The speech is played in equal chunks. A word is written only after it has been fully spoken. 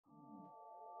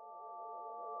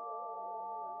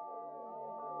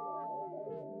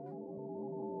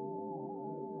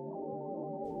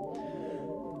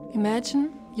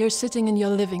Imagine you're sitting in your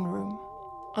living room,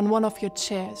 on one of your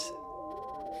chairs,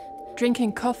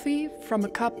 drinking coffee from a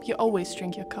cup you always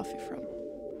drink your coffee from.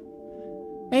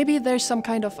 Maybe there's some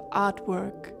kind of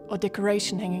artwork or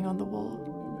decoration hanging on the wall.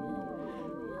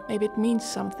 Maybe it means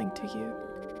something to you.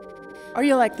 Or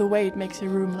you like the way it makes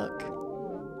your room look.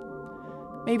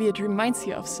 Maybe it reminds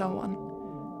you of someone,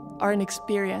 or an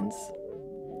experience.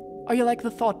 Or you like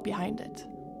the thought behind it.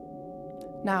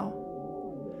 Now,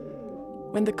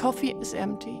 when the coffee is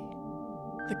empty,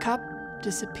 the cup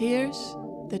disappears,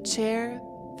 the chair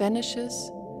vanishes,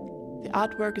 the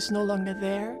artwork is no longer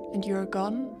there and you're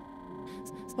gone,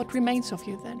 what remains of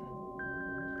you then?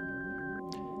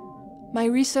 My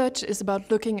research is about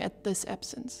looking at this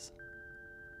absence.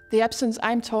 The absence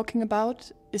I'm talking about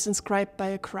is inscribed by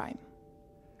a crime.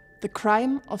 The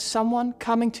crime of someone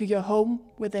coming to your home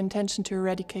with the intention to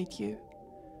eradicate you.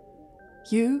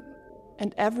 You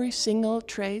and every single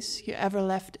trace you ever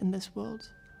left in this world.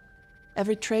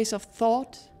 Every trace of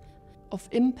thought, of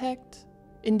impact,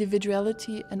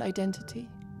 individuality and identity.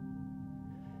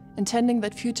 Intending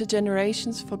that future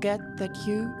generations forget that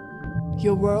you,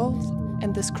 your world,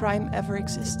 and this crime ever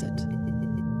existed.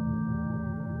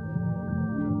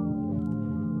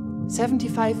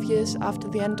 75 years after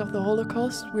the end of the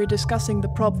Holocaust, we're discussing the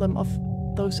problem of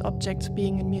those objects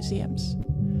being in museums.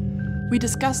 We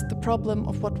discussed the problem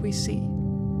of what we see,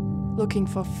 looking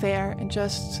for fair and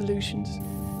just solutions.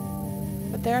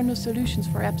 But there are no solutions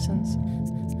for absence.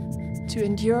 To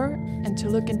endure and to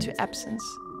look into absence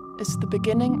is the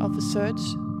beginning of a search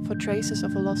for traces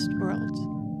of a lost world.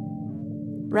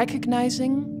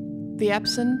 Recognizing the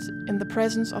absent in the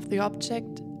presence of the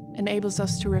object enables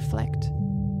us to reflect.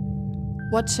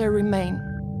 What shall remain